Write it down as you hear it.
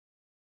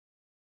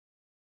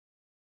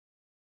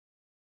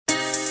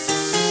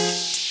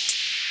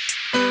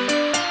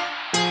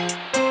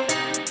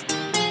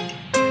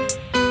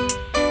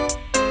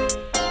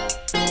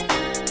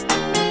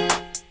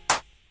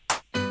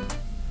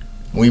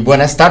Muy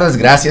buenas tardes,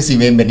 gracias y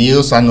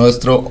bienvenidos a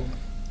nuestro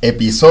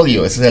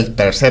episodio. Ese es el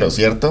tercero,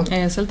 ¿cierto?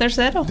 Es el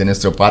tercero. De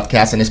nuestro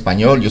podcast en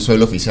español. Yo soy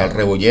el oficial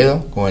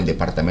Rebolledo con el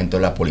Departamento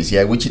de la Policía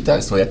de Wichita.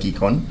 Estoy aquí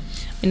con...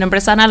 Mi nombre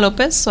es Ana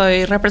López,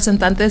 soy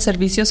representante de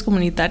servicios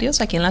comunitarios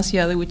aquí en la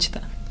ciudad de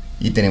Wichita.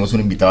 Y tenemos un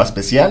invitado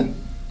especial.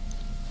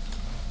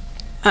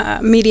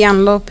 Miriam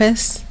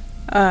López,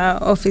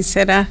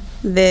 oficera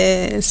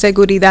de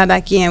seguridad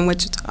aquí en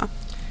Wichita.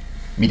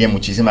 Miriam,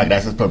 muchísimas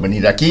gracias por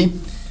venir aquí.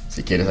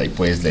 Si quieres, ahí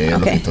puedes leer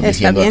lo que estoy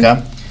diciendo bien.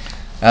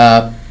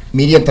 acá.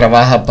 Miriam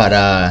trabaja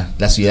para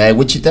la ciudad de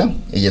Wichita.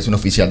 Ella es una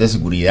oficial de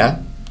seguridad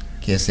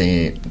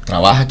que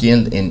trabaja aquí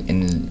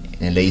en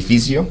el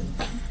edificio.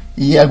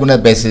 Y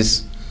algunas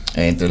veces,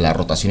 entre las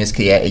rotaciones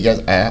que ella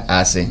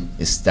hace,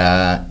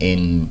 está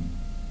en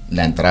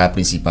la entrada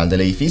principal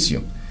del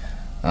edificio.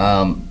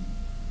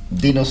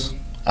 Dinos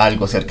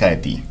algo acerca de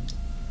ti.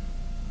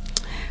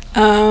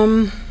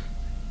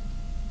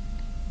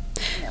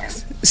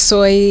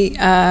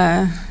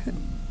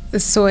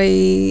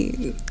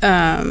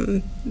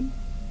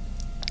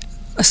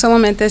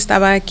 Solamente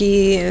estaba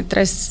aquí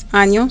 3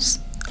 años,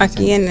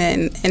 aquí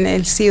en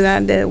el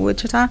ciudad de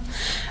Wichita,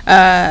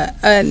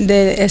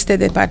 de este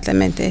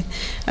departamento.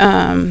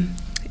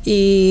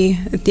 Y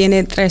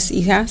tiene 3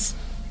 hijas,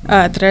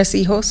 3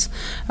 hijos,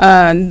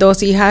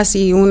 2 hijas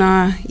y un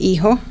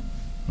hijo.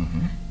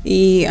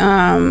 Y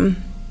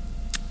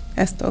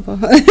es todo.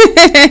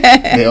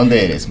 ¿De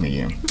dónde eres,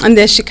 Miriam?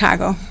 De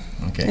Chicago.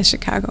 Okay. De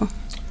Chicago.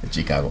 De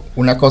Chicago.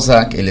 Una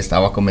cosa que le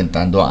estaba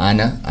comentando a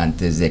Ana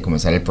antes de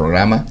comenzar el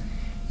programa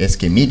es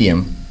que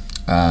Miriam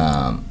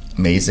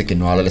me dice que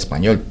no habla el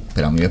español,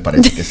 pero a mí me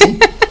parece que sí.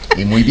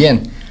 Y muy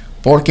bien,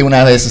 porque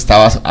una vez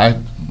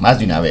más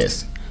de una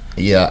vez,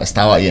 ella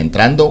estaba ahí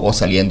entrando o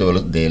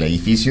saliendo del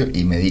edificio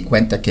y me di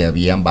cuenta que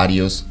habían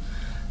varios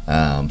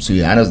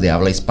ciudadanos de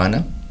habla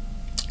hispana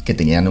que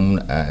tenían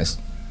una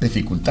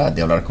dificultad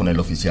de hablar con el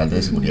oficial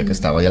de seguridad que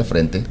estaba ahí al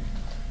frente,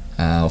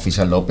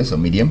 oficial López o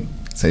Miriam.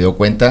 Se dio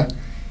cuenta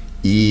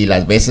y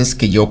las veces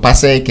que yo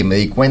pasé, que me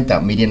di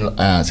cuenta, Miriam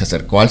se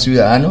acercó al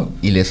ciudadano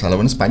y les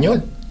habló en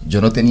español. Yo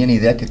no tenía ni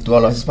idea que tú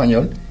hablas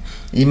español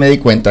y me di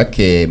cuenta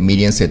que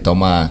Miriam se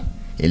toma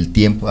el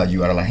tiempo de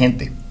ayudar a la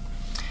gente.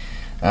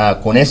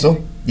 Con eso,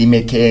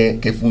 dime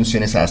qué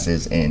funciones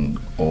haces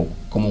o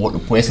cómo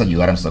puedes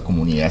ayudar a nuestra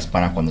comunidad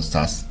hispana cuando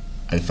estás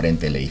al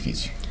frente del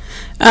edificio.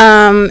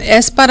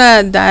 Es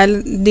para dar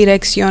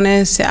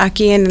direcciones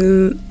aquí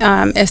en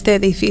este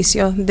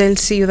edificio del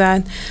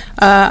ciudad.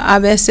 A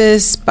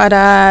veces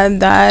para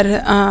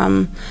dar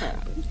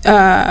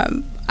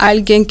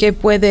alguien que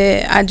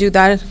puede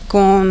ayudar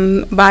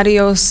con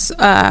varios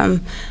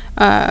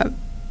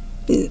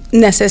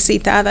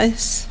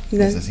necesidades,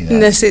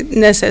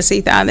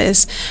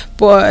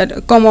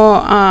 por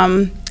como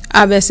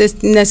a veces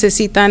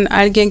necesitan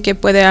alguien que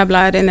puede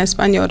hablar en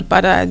español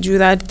para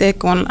ayudarte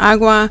con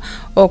agua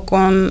o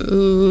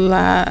con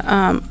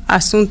la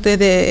asunto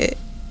de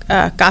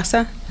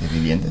casa.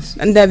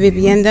 De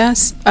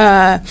viviendas.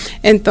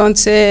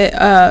 Entonces,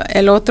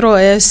 el otro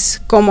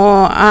es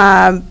como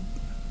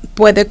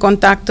puede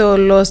contactar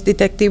los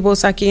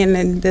detectivos aquí en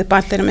el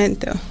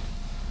departamento.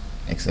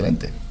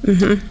 Excelente.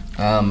 Uh-huh.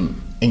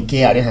 ¿En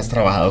qué áreas has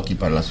trabajado aquí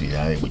para la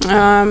ciudad de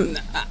Wichita?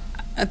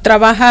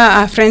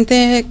 Trabaja a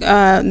frente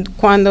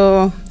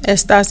cuando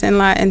estás en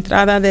la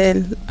entrada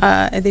del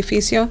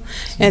edificio,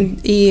 sí.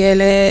 Y el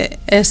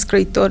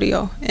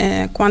escritorio.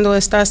 Cuando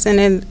estás en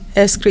el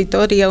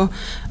escritorio,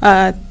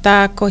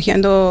 está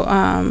cogiendo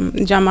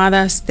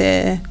llamadas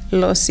de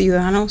los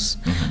ciudadanos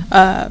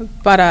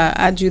para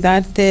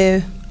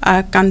ayudarte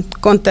a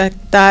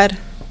contactar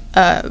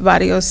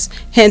varios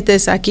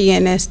gentes aquí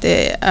en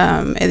este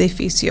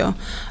edificio.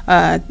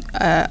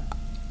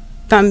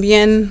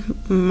 También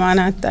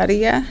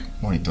monitorear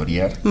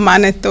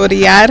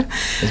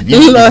es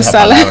bien esa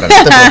palabra, no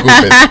te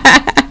preocupes.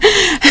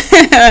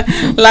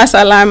 Las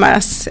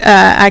alarmas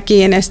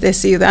aquí en esta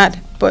ciudad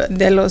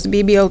de los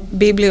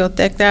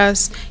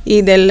bibliotecas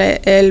y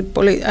del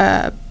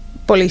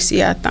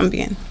policía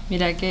también.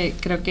 Mira que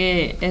creo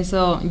que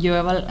eso yo he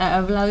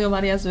hablado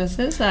varias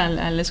veces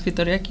al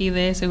escritorio aquí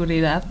de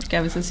seguridad, porque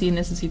a veces sí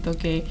necesito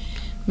que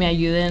me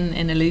ayuden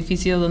en el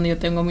edificio donde yo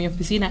tengo mi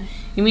oficina.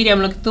 Y Miriam,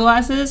 lo que tú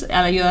haces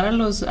al ayudar a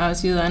los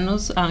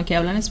ciudadanos que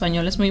hablan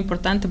español es muy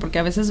importante, porque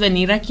a veces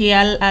venir aquí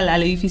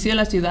al edificio de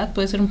la ciudad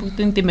puede ser un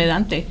poquito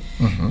intimidante.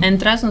 Uh-huh.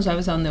 Entras, no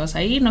sabes a dónde vas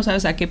a ir, no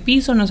sabes a qué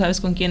piso, no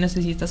sabes con quién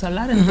necesitas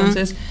hablar.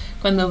 Entonces,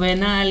 cuando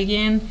ven a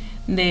alguien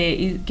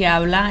que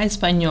habla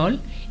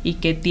español y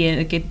que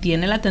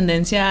tiene la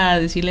tendencia a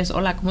decirles,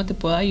 hola, ¿cómo te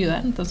puedo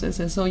ayudar? Entonces,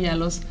 eso ya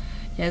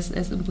es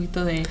un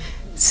poquito de...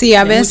 Sí,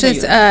 a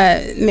veces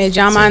me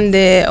llaman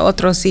de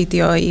otro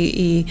sitio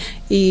y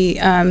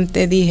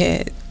te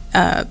dije,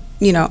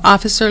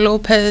 Officer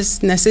López,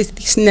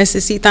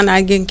 necesitan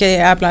alguien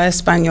que habla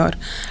español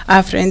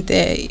a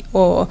frente,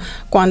 o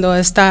cuando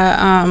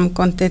está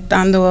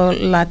contestando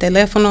la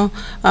teléfono,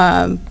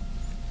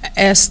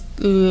 es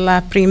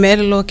la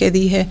primera lo que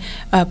dije,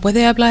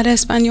 ¿puede hablar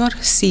español?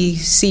 Sí,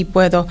 sí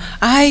puedo.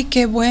 ¡Ay,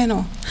 qué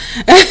bueno!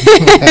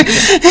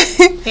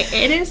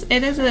 Eres de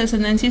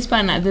descendencia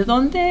hispana. ¿De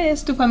dónde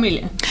es tu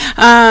familia?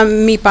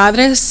 Mis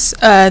padres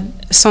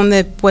son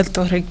de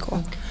Puerto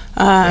Rico.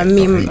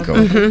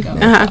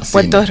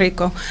 Puerto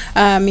Rico.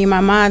 Mi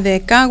mamá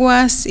de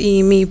Caguas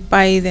y mi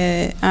país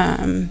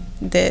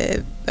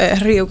de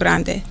Río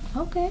Grande.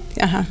 Okay.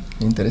 Ajá.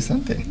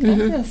 Interesante.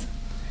 Gracias.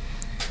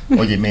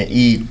 Óyeme,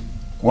 ¿y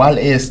cuál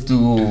es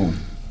tu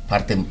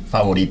parte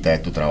favorita de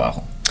tu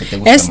trabajo? ¿Qué te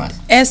gusta más?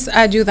 Es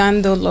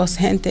ayudando a la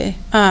gente.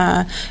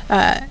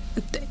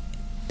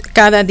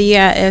 Cada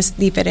día es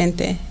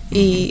diferente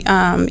y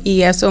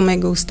eso me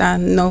gusta.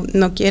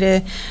 No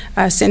quiere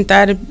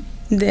sentar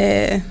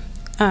de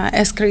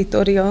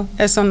escritorio,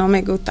 eso no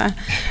me gusta.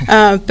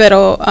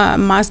 Pero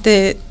más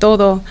de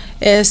todo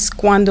es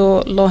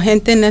cuando la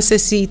gente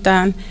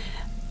necesita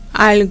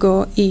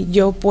algo y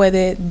yo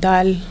puedo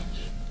dar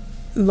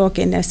lo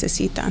que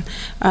necesitan.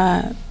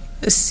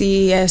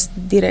 Si es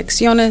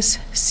direcciones,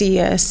 si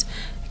es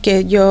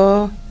que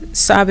yo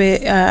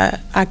sabe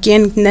a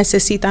quién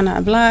necesitan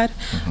hablar,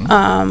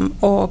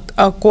 o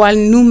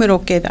cuál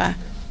número queda,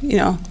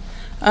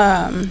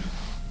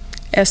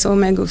 eso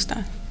me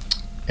gusta.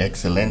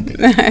 Excelente.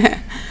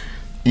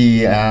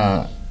 Y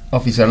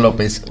oficial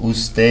López,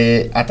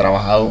 ¿usted ha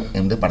trabajado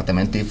en un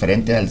departamento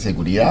diferente al de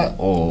seguridad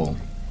o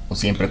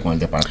siempre con el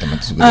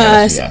departamento de seguridad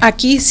de la ciudad?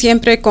 Aquí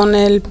siempre con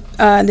el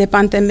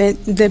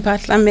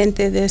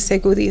departamento de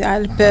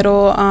seguridad,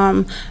 pero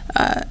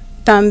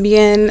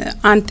también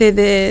antes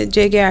de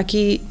llegar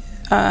aquí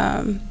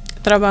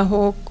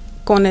trabajó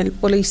con el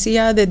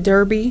policía de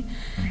Derby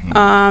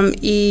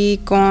y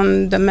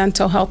con the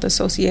Mental Health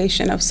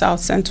Association of South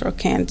Central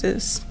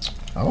Kansas.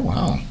 Oh,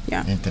 wow.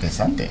 Yeah.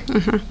 Interesante.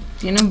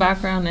 Tiene un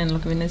background en lo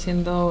que viene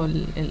siendo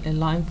el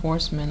law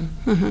enforcement.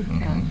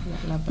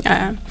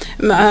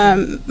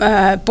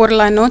 Por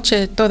la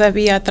noche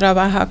todavía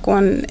trabaja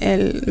con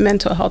el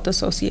Mental Health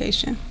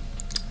Association.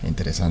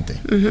 Interesante.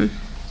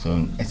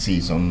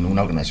 Son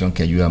una organización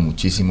que ayuda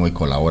muchísimo y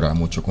colabora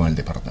mucho con el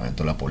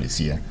departamento de la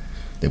policía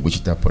de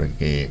Wichita,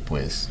 porque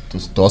pues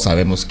todos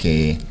sabemos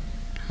que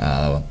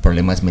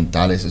problemas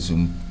mentales es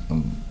un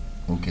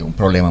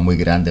problema muy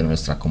grande en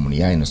nuestra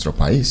comunidad y en nuestro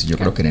país, yo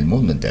creo que en el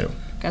mundo entero.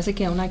 Casi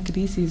que una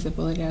crisis, se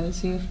podría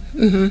decir.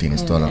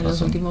 Tienes toda la razón. En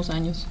los últimos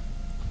años.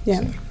 Yeah.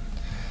 Sí.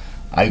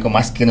 ¿Algo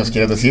más que nos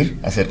quieras decir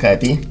acerca de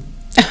ti?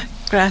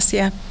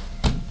 Gracias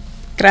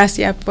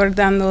por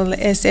dándole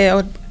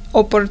esa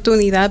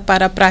oportunidad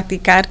para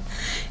practicar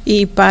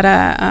y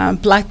para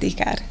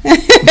platicar.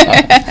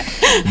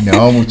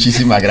 No,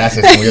 muchísimas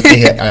gracias. Como yo te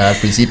dije al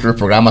principio del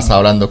programa, estaba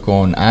hablando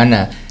con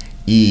Ana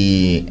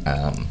y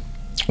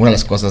una de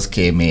las cosas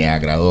que me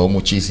agradó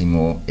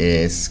muchísimo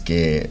es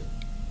que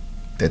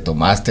te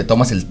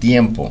tomas el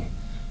tiempo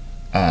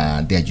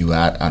de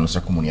ayudar a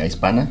nuestra comunidad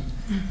hispana.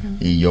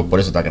 Y yo por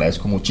eso te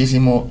agradezco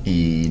muchísimo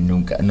y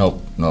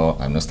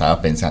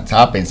estaba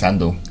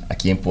pensando a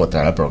quién puedo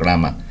traer al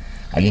programa,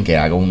 alguien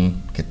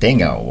que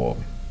tenga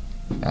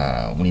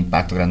un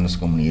impacto grande en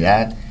nuestra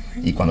comunidad.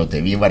 Y cuando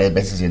te vi varias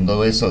veces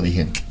haciendo eso,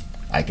 dije,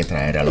 hay que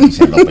traer a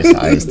Oficial López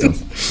a esto.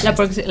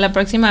 La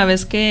próxima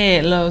vez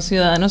que los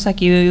ciudadanos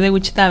aquí de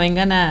Wichita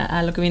vengan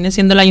a lo que viene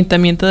siendo el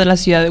ayuntamiento de la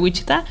ciudad de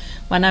Wichita,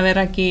 van a ver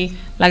aquí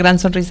la gran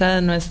sonrisa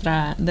de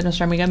nuestra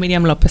amiga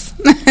Miriam López.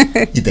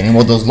 Y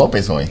tenemos 2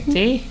 López hoy.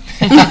 Sí.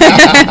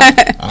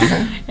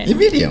 Y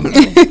Miriam.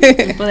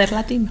 El poder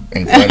latino.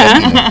 El poder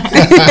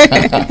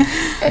latino.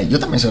 Yo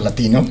también soy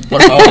latino,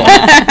 por favor.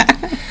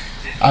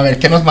 A ver,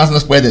 ¿qué más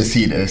nos puedes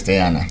decir,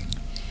 Ana?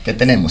 ¿Qué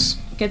tenemos?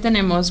 ¿Qué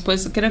tenemos?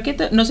 Pues creo que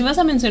nos ibas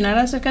a mencionar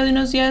acerca de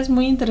unos días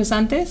muy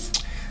interesantes.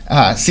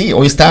 Sí,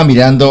 hoy estaba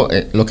mirando,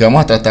 lo que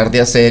vamos a tratar de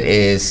hacer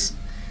es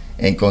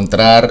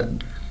encontrar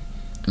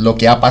lo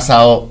que ha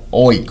pasado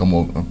hoy,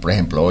 como por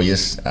ejemplo, hoy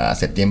es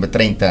septiembre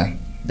 30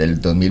 del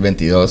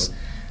 2022,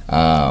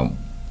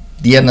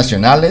 días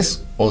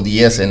nacionales o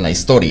días en la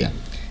historia.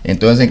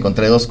 Entonces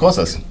encontré 2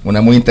 cosas.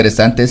 Una muy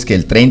interesante es que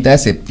el 30 de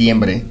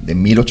septiembre de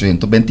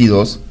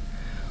 1822,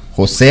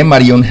 José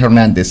Marión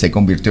Hernández se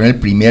convirtió en el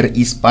primer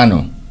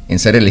hispano en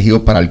ser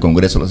elegido para el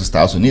Congreso de los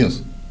Estados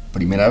Unidos.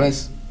 Primera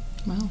vez.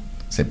 Wow.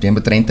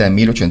 Septiembre 30 de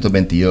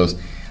 1822.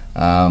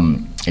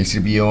 Él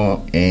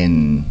sirvió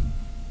en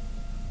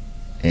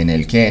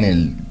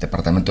el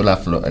departamento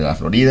de la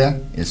Florida.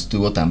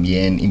 Estuvo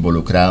también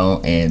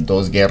involucrado en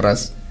 2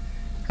 guerras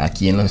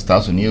aquí en los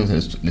Estados Unidos.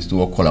 Él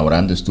estuvo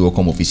colaborando, estuvo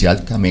como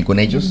oficial también con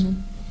ellos.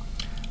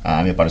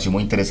 Me pareció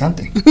muy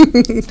interesante.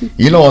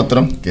 Y lo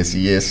otro, que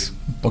sí es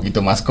un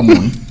poquito más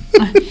común.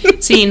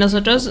 Sí,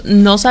 nosotros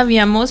no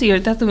sabíamos y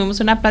ahorita tuvimos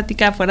una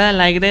plática fuera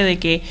del aire de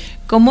que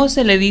 ¿cómo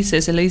se le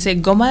dice? ¿Se le dice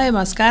goma de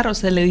mascar o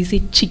se le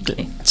dice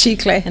chicle?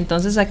 Chicle.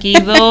 Entonces aquí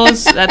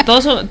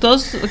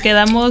todos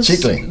quedamos,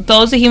 chicle.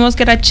 Todos dijimos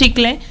que era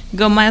chicle,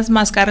 goma de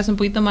mascar es un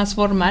poquito más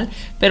formal,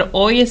 pero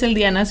hoy es el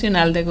Día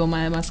Nacional de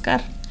Goma de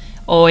Mascar.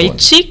 O el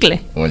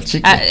chicle. O el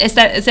chicle.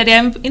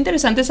 Sería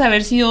interesante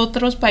saber si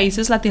otros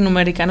países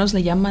latinoamericanos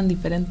le llaman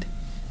diferente.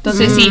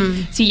 Entonces,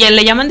 si ya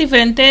le llaman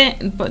diferente,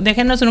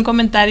 déjenos en un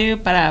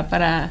comentario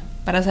para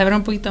saber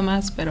un poquito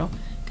más, pero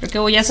creo que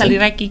voy a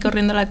salir aquí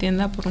corriendo a la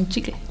tienda por un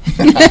chicle.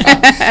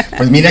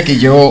 Pues mira que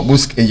yo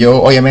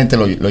obviamente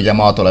lo he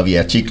llamado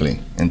todavía chicle,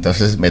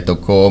 entonces me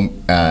tocó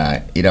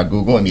ir a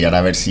Google y mirar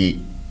a ver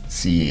si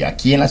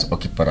aquí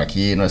por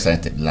aquí los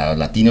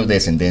latinos de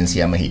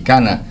descendencia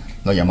mexicana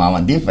lo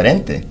llamaban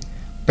diferente,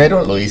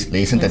 pero le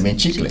dicen también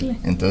chicle.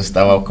 Entonces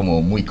estaba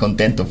como muy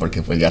contento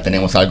porque pues ya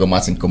tenemos algo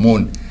más en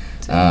común,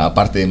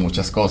 aparte de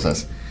muchas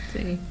cosas.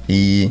 Sí.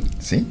 Y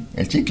sí,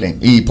 el chicle.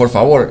 Y por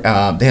favor,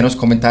 déjenos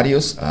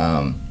comentarios,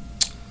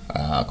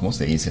 ¿cómo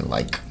se dice?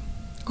 Like,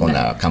 con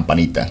la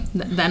campanita.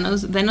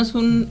 Denos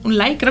un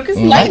like, creo que es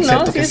un like,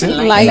 ¿no? Sí, es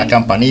un like. La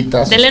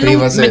campanita, denle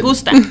suscríbase. Un me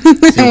gusta.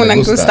 Sí, me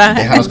gusta.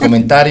 Déjanos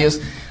comentarios.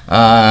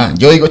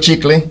 Yo digo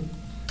chicle,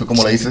 ¿tú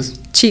cómo le dices?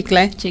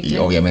 Chicle. Y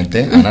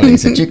obviamente Ana le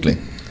dice chicle.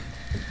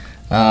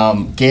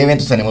 ¿Qué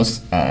eventos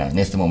tenemos en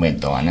este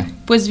momento, Ana?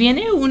 Pues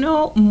viene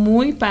uno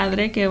muy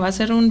padre que va a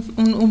ser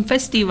un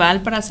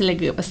festival para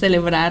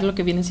celebrar lo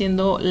que viene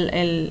siendo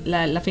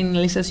la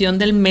finalización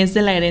del mes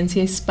de la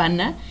herencia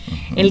hispana,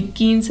 el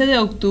 15 de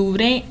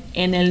octubre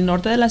en el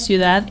norte de la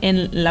ciudad,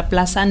 en la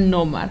Plaza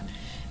Nomar.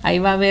 Ahí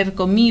va a haber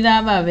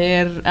comida, va a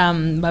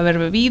haber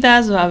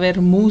bebidas, va a haber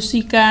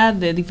música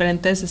de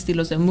diferentes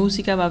estilos de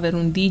música, va a haber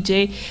un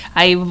DJ.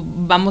 Ahí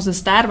vamos a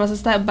estar.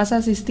 ¿Vas a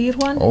asistir,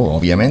 Juan? Oh,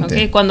 obviamente.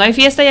 Okay. Cuando hay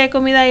fiesta y hay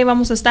comida, ahí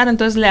vamos a estar.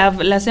 Entonces le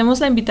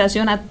hacemos la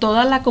invitación a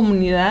toda la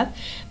comunidad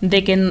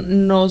de que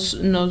nos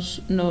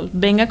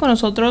venga con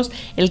nosotros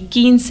el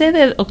 15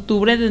 de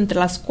octubre de entre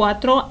las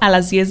 4 a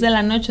las 10 de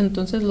la noche.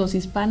 Entonces los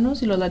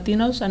hispanos y los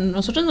latinos, a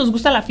nosotros nos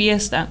gusta la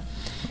fiesta.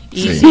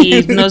 Y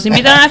si nos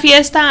invitan a la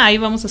fiesta, ahí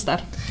vamos a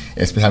estar.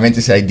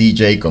 Especialmente si hay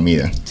DJ y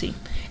comida. Sí.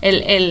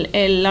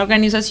 La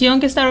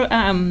organización que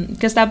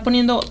está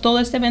poniendo todo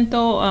este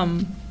evento,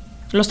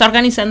 lo está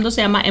organizando,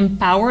 se llama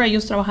Empower.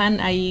 Ellos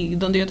trabajan ahí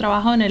donde yo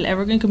trabajo, en el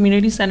Evergreen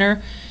Community Center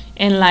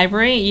en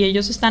Library, y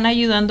ellos están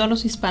ayudando a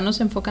los hispanos,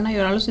 se enfocan a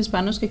ayudar a los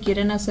hispanos que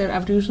quieren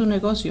abrir su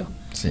negocio.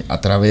 Sí,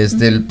 a través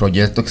del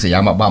proyecto que se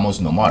llama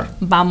Vamos Nomar.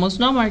 Vamos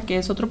Nomar, que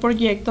es otro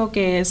proyecto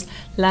que es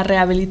la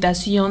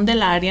rehabilitación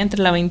del área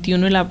entre la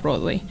 21 y la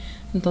Broadway.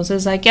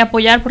 Entonces hay que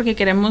apoyar porque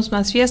queremos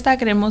más fiesta,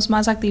 queremos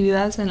más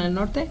actividades en el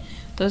norte.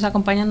 Entonces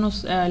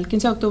acompáñanos el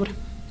 15 de octubre.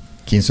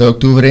 15 de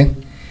octubre.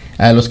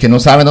 A los que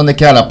no saben dónde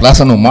queda la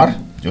Plaza Nomar,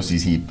 yo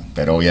sí,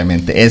 pero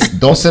obviamente es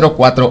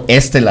 204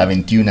 Este la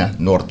 21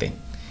 Norte.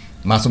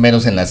 Más o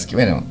menos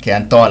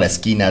quedan toda la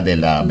esquina de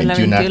la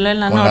 21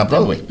 con la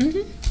Broadway.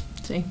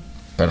 Sí.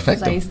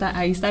 Perfecto. Pues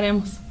ahí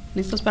estaremos,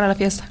 listos para la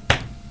fiesta.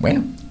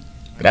 Bueno,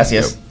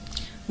 gracias.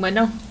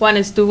 Bueno, Juan,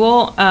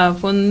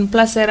 fue un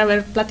placer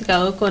haber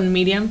platicado con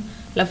Miriam,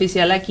 la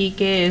oficial aquí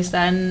que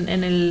está en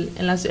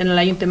el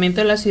ayuntamiento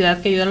de la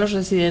ciudad, que ayuda a los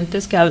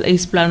residentes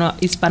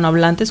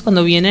hispanohablantes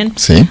cuando vienen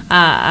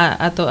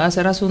a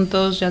hacer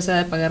asuntos, ya sea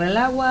de pagar el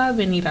agua,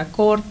 venir a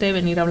corte,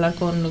 venir a hablar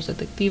con los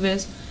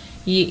detectives.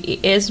 Y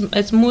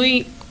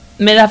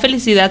me da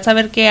felicidad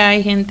saber que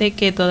hay gente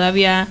que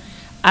todavía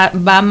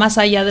va más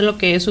allá de lo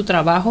que es su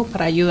trabajo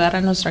para ayudar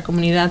a nuestra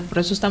comunidad. Por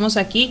eso estamos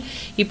aquí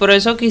y por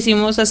eso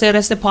quisimos hacer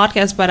este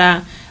podcast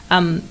para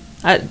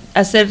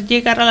hacer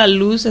llegar a la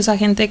luz esa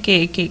gente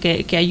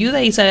que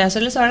ayuda y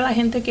hacerles saber a la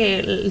gente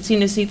que si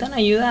necesitan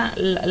ayuda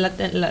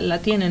la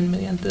tienen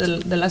mediante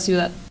de la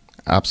ciudad.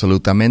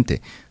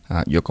 Absolutamente.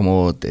 Yo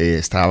como te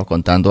estaba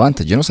contando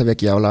antes, yo no sabía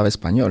que ella hablaba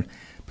español.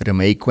 Pero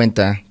me di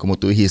cuenta, como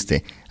tú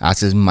dijiste,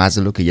 haces más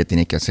de lo que ella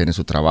tiene que hacer en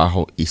su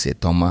trabajo y se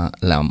toma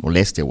la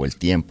molestia o el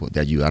tiempo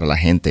de ayudar a la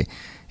gente.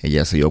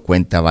 Ella se dio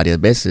cuenta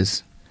varias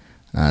veces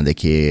de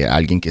que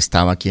alguien que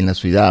estaba aquí en la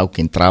ciudad o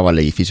que entraba al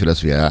edificio de la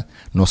ciudad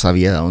no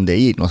sabía de dónde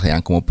ir, no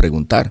sabían cómo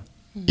preguntar.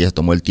 Y ella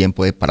tomó el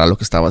tiempo de parar lo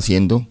que estaba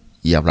haciendo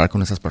y hablar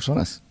con esas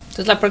personas.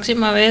 Entonces la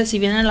próxima vez si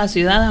vienen a la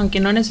ciudad,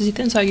 aunque no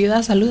necesiten su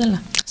ayuda,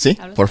 salúdenla. Sí,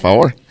 por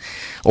favor.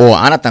 O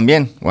a Ana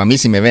también, o a mí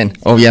si me ven,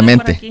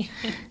 obviamente.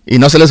 Y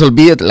no se les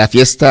olvide la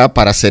fiesta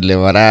para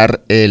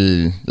celebrar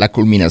la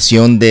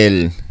culminación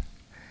del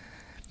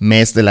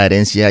mes de la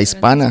herencia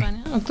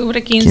hispana.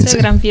 Octubre 15,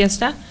 gran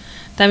fiesta.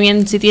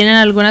 También si tienen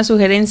alguna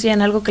sugerencia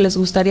en algo que les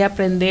gustaría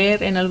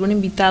aprender, en algún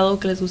invitado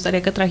que les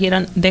gustaría que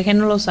trajeran,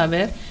 déjenoslo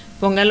saber.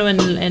 Póngalo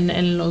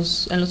en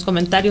los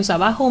comentarios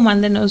abajo, o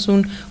mándenos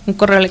un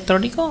correo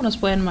electrónico, nos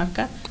pueden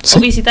marcar, o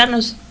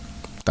visitarnos.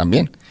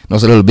 También, no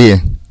se les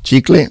olvide,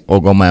 chicle o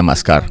goma de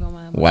mascar,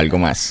 o algo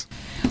más.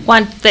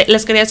 Juan,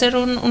 les quería hacer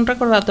un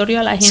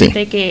recordatorio a la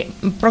gente que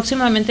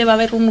próximamente va a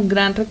haber un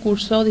gran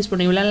recurso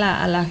disponible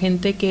a la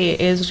gente que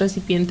es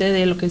recipiente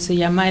de lo que se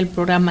llama el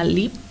programa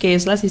LEAP, que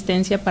es la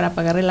asistencia para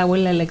pagar el agua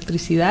y la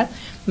electricidad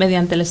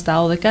mediante el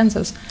estado de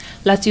Kansas.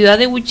 La ciudad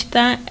de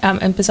Wichita,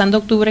 empezando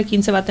octubre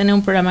 15, va a tener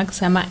un programa que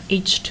se llama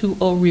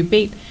H2O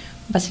Rebate.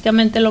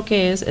 Básicamente lo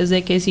que es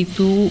de que si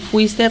tú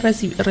fuiste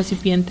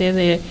recipiente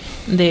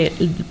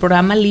del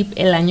programa LEAP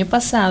el año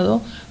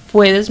pasado,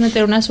 puedes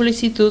meter una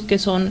solicitud que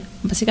son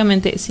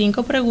básicamente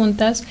 5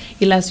 preguntas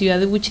y la ciudad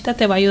de Wichita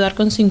te va a ayudar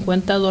con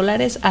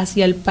 $50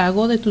 hacia el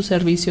pago de tu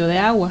servicio de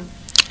agua.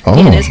 Oh,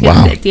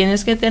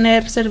 tienes que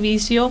tener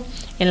servicio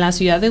en la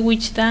ciudad de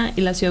Wichita,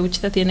 y la ciudad de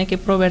Wichita tiene que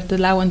proveerte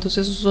el agua.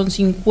 Entonces esos son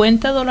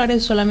 $50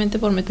 solamente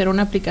por meter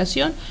una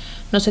aplicación.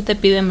 No se te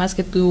pide más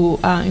que tu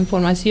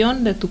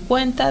información de tu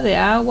cuenta de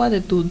agua,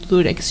 de tu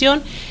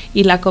dirección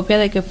y la copia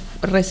de que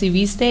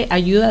recibiste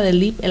ayuda del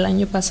LEAP el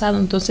año pasado.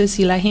 Entonces,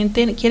 si la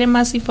gente quiere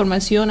más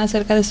información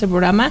acerca de este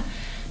programa,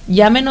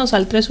 llámenos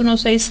al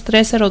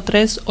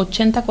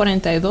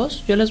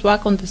 316-303-8042. Yo les voy a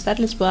contestar,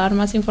 les puedo dar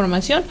más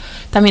información.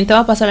 También te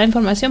va a pasar la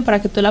información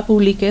para que tú la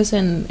publiques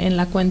en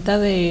la cuenta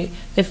de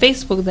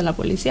Facebook de la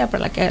policía,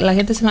 para que la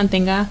gente se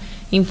mantenga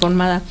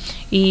informada.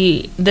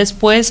 Y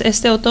después,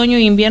 este otoño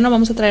e invierno,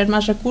 vamos a traer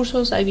más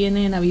recursos. Ahí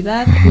viene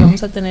Navidad y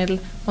vamos a tener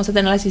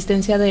la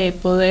asistencia de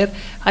poder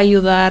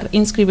ayudar,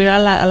 inscribir a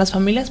las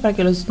familias para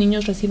que los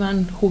niños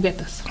reciban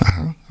juguetes.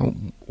 Ajá.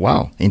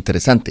 Wow,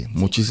 interesante.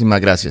 Muchísimas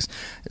gracias.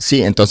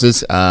 Sí,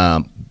 entonces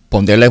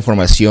pondré la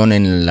información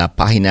en la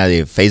página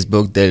de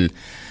Facebook del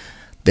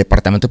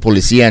Departamento de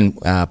Policía, en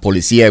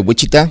Policía de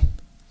Wichita.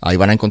 Ahí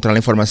van a encontrar la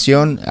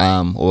información.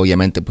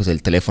 Obviamente, pues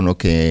el teléfono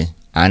que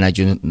Ana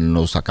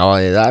nos acaba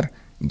de dar.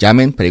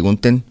 Llamen,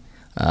 pregunten.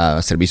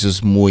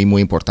 Servicios muy,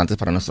 muy importantes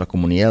para nuestra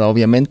comunidad,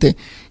 obviamente.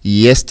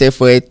 Y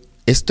esto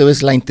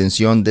es la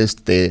intención de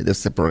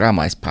este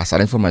programa, es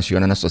pasar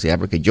información a nuestra sociedad,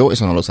 porque yo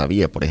eso no lo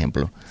sabía, por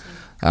ejemplo.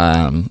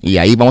 Y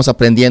ahí vamos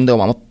aprendiendo,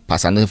 vamos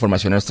pasando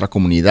información a nuestra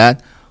comunidad.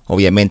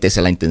 Obviamente esa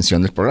es la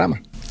intención del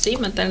programa. Sí,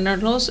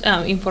 mantenerlos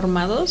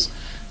informados,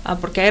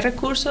 porque hay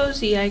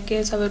recursos y hay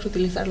que saber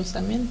utilizarlos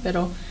también,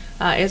 pero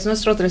es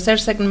nuestro tercer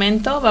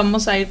segmento.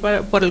 Vamos a ir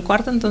por el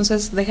cuarto,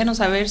 entonces déjenos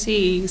saber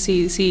si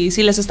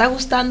les está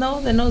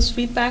gustando, denos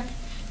feedback,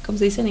 como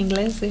se dice en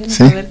inglés, déjenos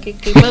saber qué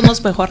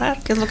podemos mejorar,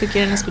 qué es lo que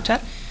quieren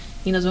escuchar,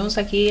 y nos vemos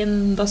aquí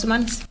en 2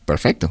 semanas.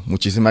 Perfecto,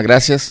 muchísimas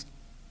gracias,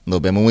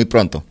 nos vemos muy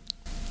pronto.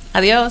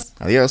 Adiós.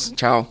 Adiós,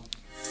 chao.